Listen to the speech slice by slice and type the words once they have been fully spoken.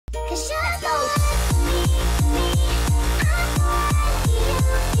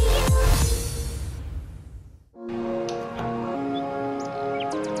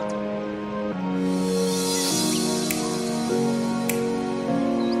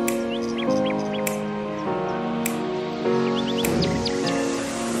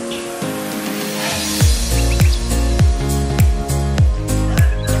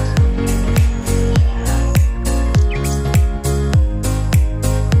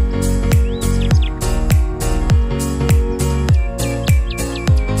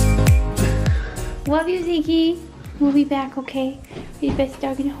We'll be back, okay? Be best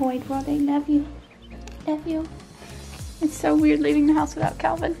dog in the whole wide world. I love you. Love you. It's so weird leaving the house without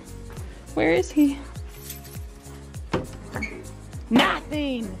Calvin. Where is he?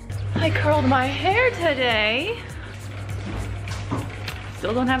 Nothing! I curled my hair today.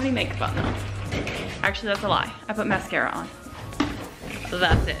 Still don't have any makeup on though. Actually, that's a lie. I put mascara on. So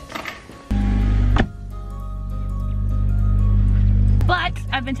that's it. But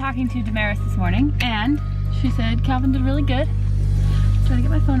I've been talking to Damaris this morning and she said Calvin did really good. Trying to get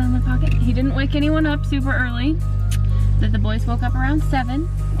my phone out of my pocket. He didn't wake anyone up super early. That the boys woke up around 7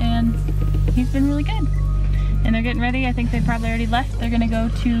 and he's been really good. And they're getting ready. I think they probably already left. They're gonna go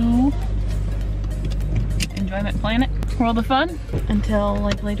to Enjoyment Planet, World of Fun, until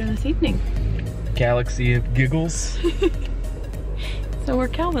like later this evening. Galaxy of Giggles. So we're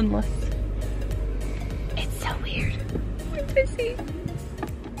Calvinless. It's so weird. We're busy.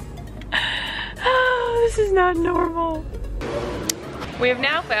 Oh, this is not normal. We have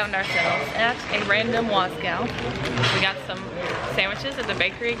now found ourselves at a random Waskow. We got some sandwiches at the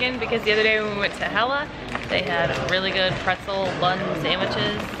bakery again because the other day when we went to Hella, they had really good pretzel bun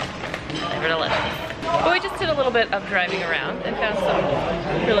sandwiches. They were delicious. But we just did a little bit of driving around and found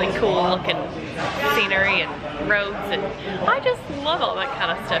some really cool looking scenery and roads, and I just love all that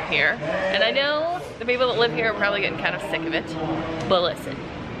kind of stuff here. And I know the people that live here are probably getting kind of sick of it, but listen,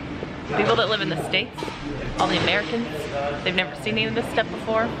 people that live in the States, all the Americans, they've never seen any of this stuff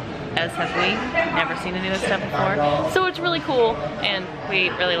before, as have we, never seen any of this stuff before. So it's really cool, and we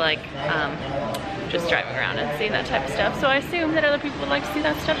really like just driving around and seeing that type of stuff. So I assume that other people would like to see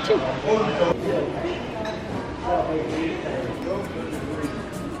that stuff too.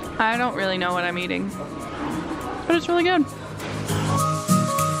 I don't really know what I'm eating, but it's really good.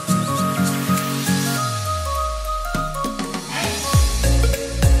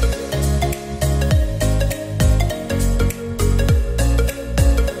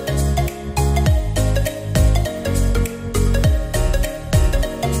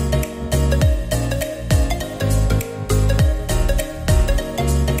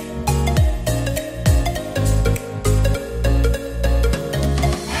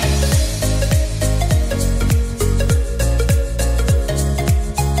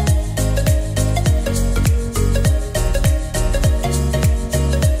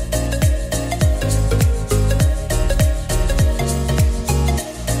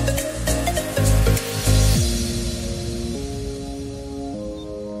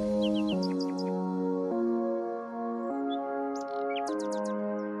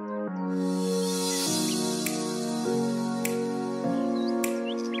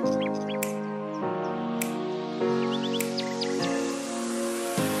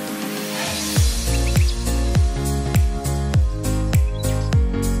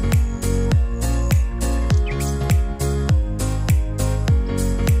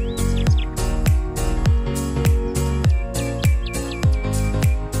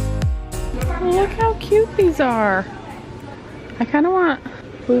 These are. I kind of want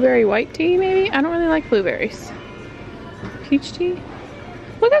blueberry white tea maybe. I don't really like blueberries. Peach tea.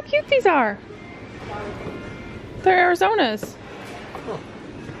 Look how cute these are. They're Arizonas.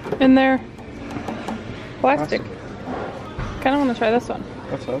 And they're plastic. Awesome. Kind of want to try this one.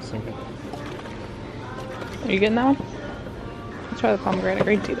 That's what I was thinking. Are you getting that one? Let's try the pomegranate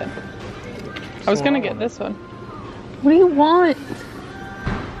green tea then. I was gonna get this one. What do you want?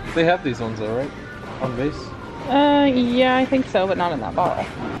 They have these ones though, right? On base? Yeah, I think so, but not in that bottle.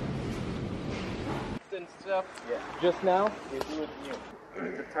 And stuff. Yeah. Just now? We do it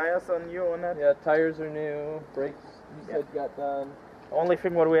new. The tires are new on that? Yeah, tires are new. Brakes, you said, got done. Only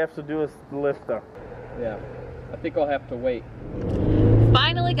thing what we have to do is the lifter. Yeah. I think I'll have to wait.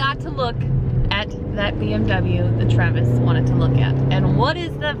 Finally got to look at that BMW that Travis wanted to look at. And what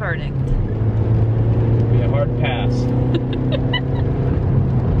is the verdict? It'll be a hard pass.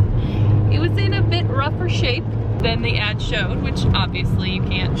 It was in a bit rougher shape than the ad showed, which obviously you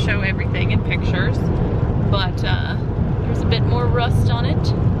can't show everything in pictures, but there's a bit more rust on it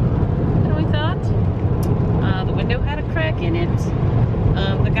than we thought. The window had a crack in it.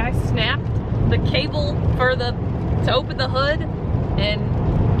 The guy snapped the cable for to open the hood,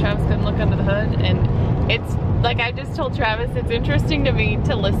 and Travis couldn't look under the hood. And it's like I just told Travis, it's interesting to me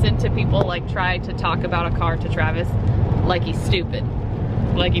to listen to people like try to talk about a car to Travis like he's stupid.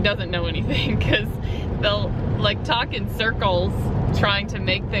 Like he doesn't know anything, because they'll like talk in circles trying to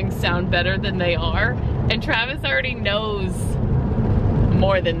make things sound better than they are, and Travis already knows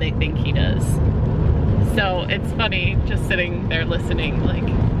more than they think he does. So it's funny just sitting there listening like,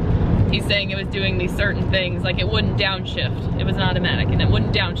 he's saying it was doing these certain things, like it wouldn't downshift. It was an automatic and it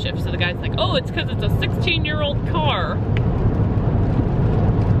wouldn't downshift. So the guy's like, oh, it's because it's a 16-year-old car.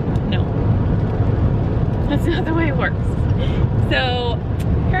 No, that's not the way it works. So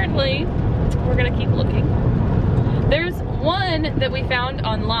apparently we're gonna keep looking. There's one that we found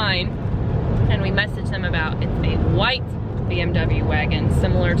online and we messaged them about. It's a white BMW wagon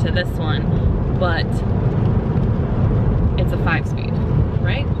similar to this one, but it's a 5-speed,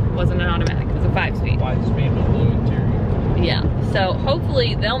 right? It wasn't an automatic, it was a 5-speed. 5-speed with blue interior. Yeah, so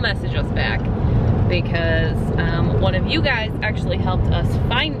hopefully they'll message us back because one of you guys actually helped us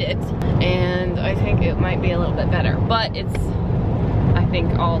find it and I think it might be a little bit better, but it's, I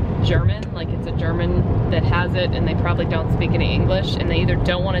think, all German. Like it's a German that has it and they probably don't speak any English and they either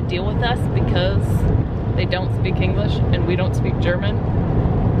don't want to deal with us because they don't speak English and we don't speak German,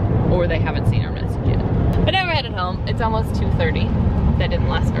 or they haven't seen our message yet. But now we're headed home. It's almost 2:30. That didn't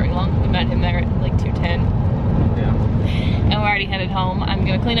last very long. We met him there at like 2:10. Yeah. And we're already headed home. I'm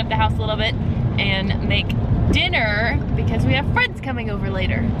gonna clean up the house a little bit and make dinner because we have friends coming over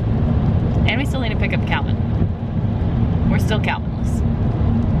later. And we still need to pick up Calvin. We're still Calvinless.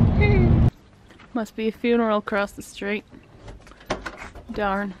 Must be a funeral across the street.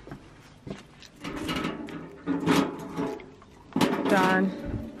 Darn. Darn.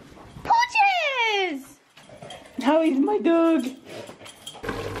 Pooches! Howie's my dog.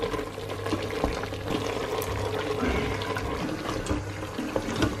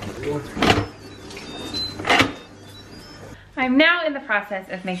 I'm now in the process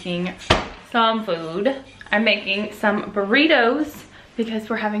of making some food. I'm making some burritos because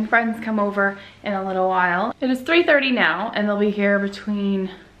we're having friends come over in a little while. It is 3:30 now and they'll be here between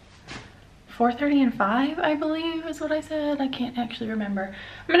 4:30 and 5, I believe is what I said. I can't actually remember.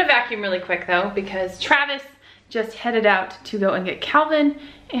 I'm gonna vacuum really quick though because Travis just headed out to go and get Calvin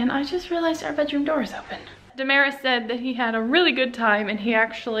and I just realized our bedroom door is open. Damaris said that he had a really good time and he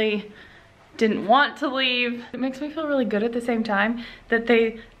actually didn't want to leave. It makes me feel really good at the same time that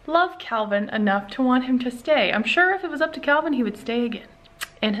they love Calvin enough to want him to stay. I'm sure if it was up to Calvin, he would stay again.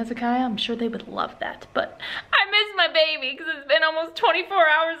 And Hezekiah, I'm sure they would love that. But I miss my baby because it's been almost 24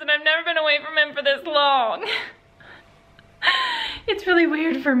 hours and I've never been away from him for this long. It's really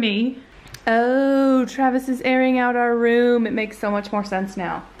weird for me. Oh, Travis is airing out our room. It makes so much more sense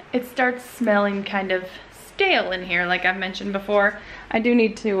now. It starts smelling kind of stale in here, like I've mentioned before. I do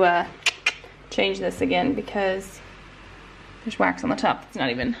need to change this again because there's wax on the top. It's not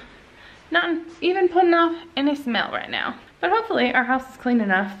even putting off any smell right now. But hopefully our house is clean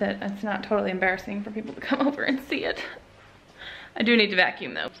enough that it's not totally embarrassing for people to come over and see it. I do need to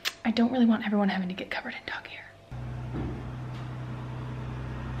vacuum though. I don't really want everyone having to get covered in dog hair.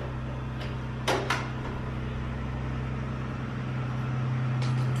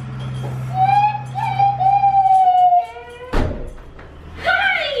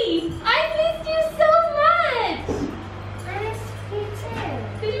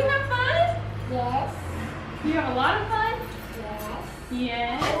 You have a lot of fun? Yes.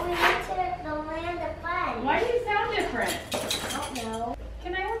 Yes. We went to the land of fun. Why do you sound different? I don't know.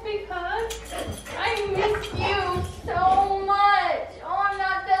 Can I have a big hug? I miss you so much. Oh, I'm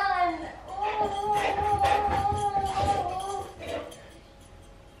not done. Oh.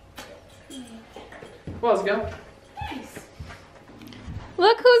 Well, let's go. Nice.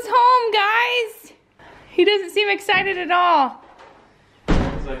 Look who's home, guys. He doesn't seem excited at all.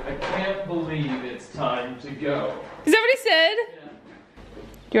 It's like, I can't believe it's time to go. Is that what he said? Yeah.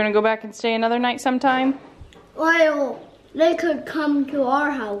 Do you want to go back and stay another night sometime? Well, they could come to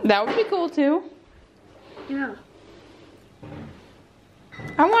our house. That would be cool too. Yeah.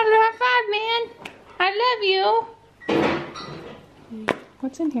 I wanted a high five, man. I love you.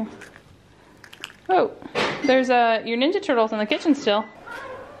 What's in here? Oh, there's your Ninja Turtles in the kitchen still.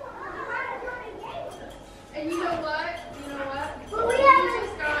 And you know what? But we He haven't.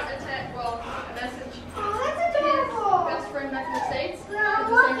 just got a text, well, a message. Oh, that's His adorable. best friend back in the States.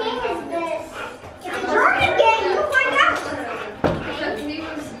 Well, what game is this? It's a German game. You'll find out.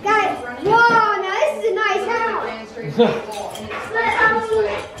 Guys, whoa, now this is a nice house.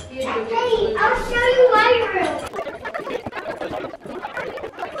 Hey, I'll show you my room.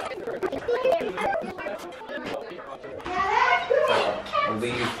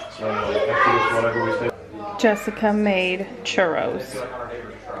 Jessica made churros.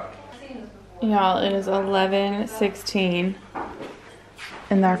 Y'all, it is 11:16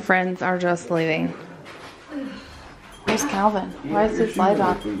 and our friends are just leaving. Where's Calvin? Why is his light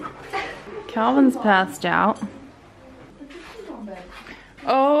on? Calvin's passed out.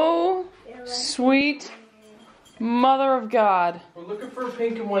 Oh, sweet Mother of God. We're looking for a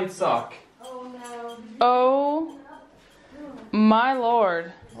pink and white sock. Oh my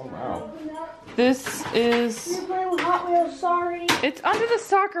Lord. Oh wow. This is... You're playing with Hot Wheels, sorry. It's under the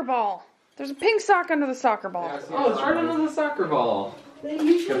soccer ball. There's a pink sock under the soccer ball. Oh, it's right under the soccer ball.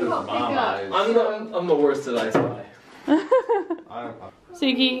 You should help pick up. I'm the worst at I Spy.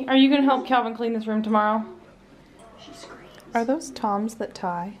 Siki, are you going to help Calvin clean this room tomorrow? Are those Toms that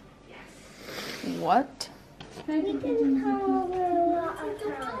tie? Yes. What? You can come over.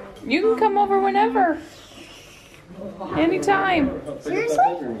 You can come over whenever. Anytime.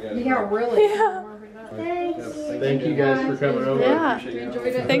 Seriously? Yeah, really. Yeah. Thank you guys for coming over. Yeah. I appreciate Enjoyed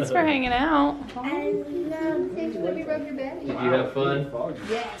it. it. Thanks for hanging out. Thanks for letting me rub your belly. Did you have fun?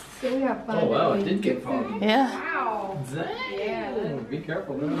 Yes. Yeah, we have fun. Oh wow, it did get foggy. Yeah. Wow. Dang. Yeah. Be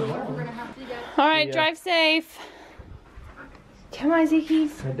careful. We're We're gonna have to go. All right, drive safe. Come on, Ziki.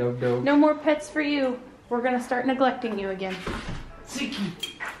 Hi, Dog. No more pets for you. We're gonna start neglecting you again. Ziki,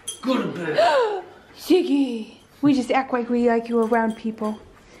 go to bed. Ziki, we just act like we like you around people.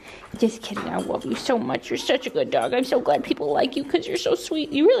 Just kidding, I love you so much. You're such a good dog. I'm so glad people like you because you're so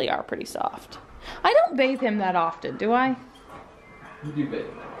sweet. You really are pretty soft. I don't bathe him that often, do I? You do bed.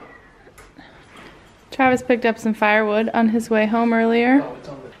 Travis picked up some firewood on his way home earlier. Oh, it's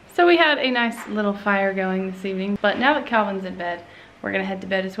on the... So we had a nice little fire going this evening. But now that Calvin's in bed, we're gonna head to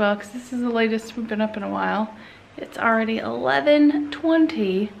bed as well because this is the latest we've been up in a while. It's already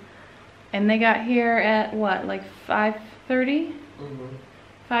 11:20 and they got here at what, like 5:30?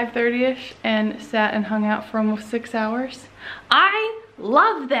 5:30ish, and sat and hung out for almost 6 hours. I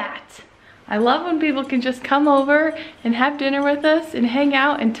love that. I love when people can just come over and have dinner with us and hang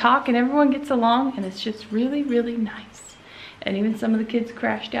out and talk and everyone gets along, and it's just really, really nice. And even some of the kids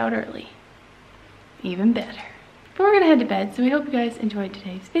crashed out early. Even better. But we're gonna head to bed, so we hope you guys enjoyed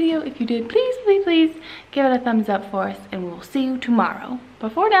today's video. If you did, please, please, please give it a thumbs up for us, and we'll see you tomorrow.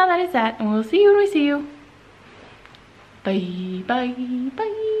 But for now, that is that, and we'll see you when we see you. Bye, bye,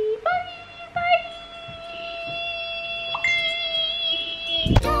 bye.